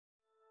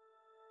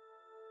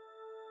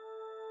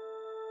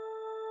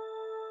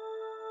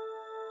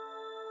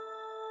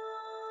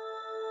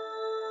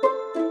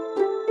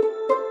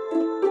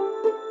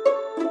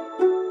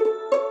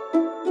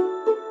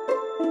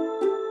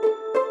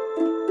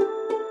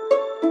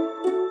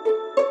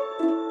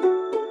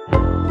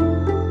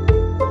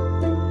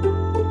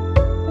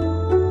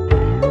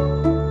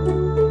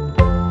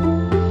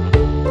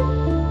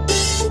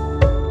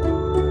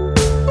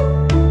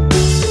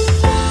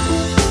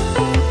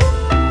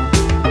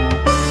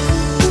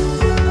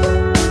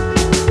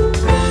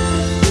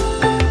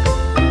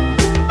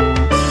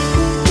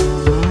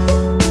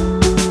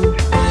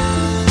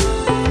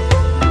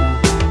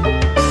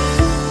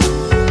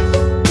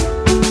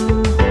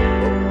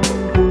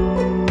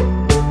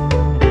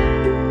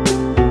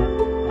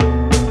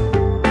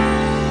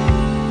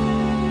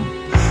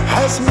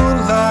As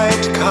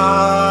moonlight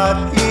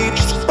caught each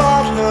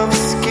spot of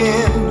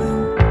skin,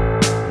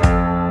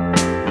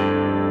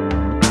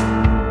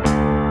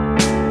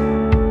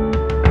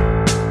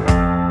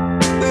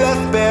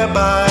 left bare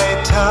by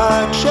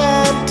touch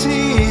and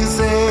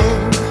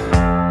teasing,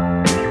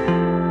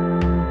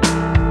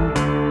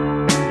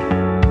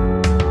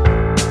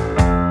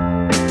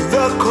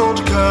 the cold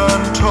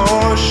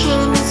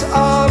contortions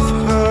of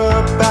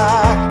her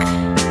back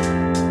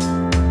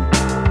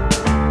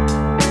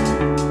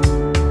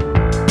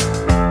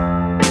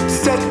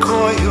set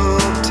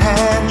coiled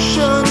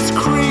tensions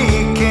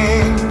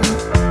creaking.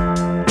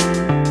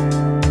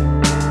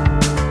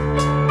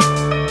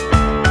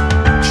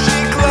 She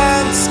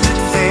glanced at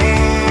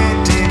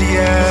faded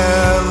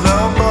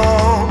yellow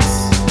bolts,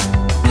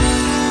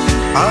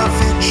 a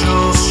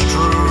vigil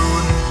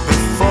strewn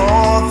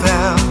before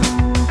them,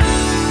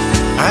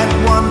 and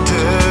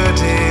wondered,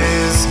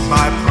 is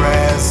my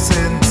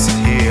presence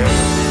here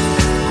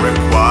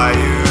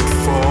required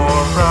for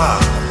a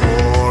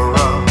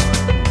quorum?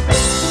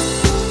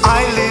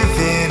 I live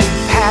in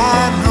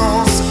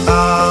panels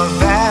of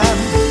an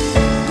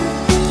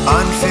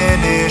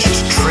unfinished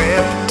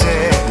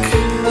triptych,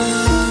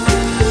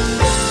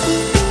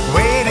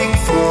 waiting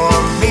for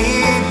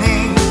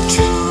meaning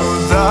to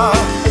the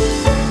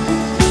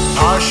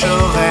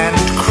partial and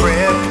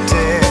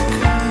cryptic.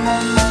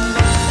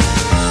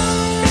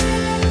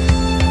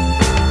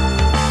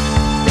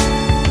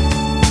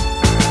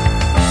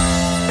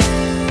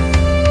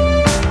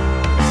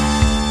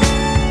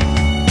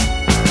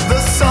 The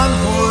sun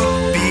would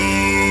be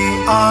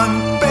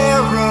unbearable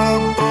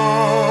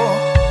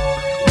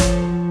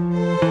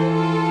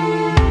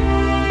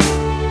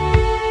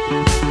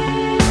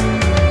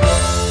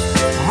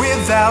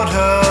without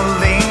her.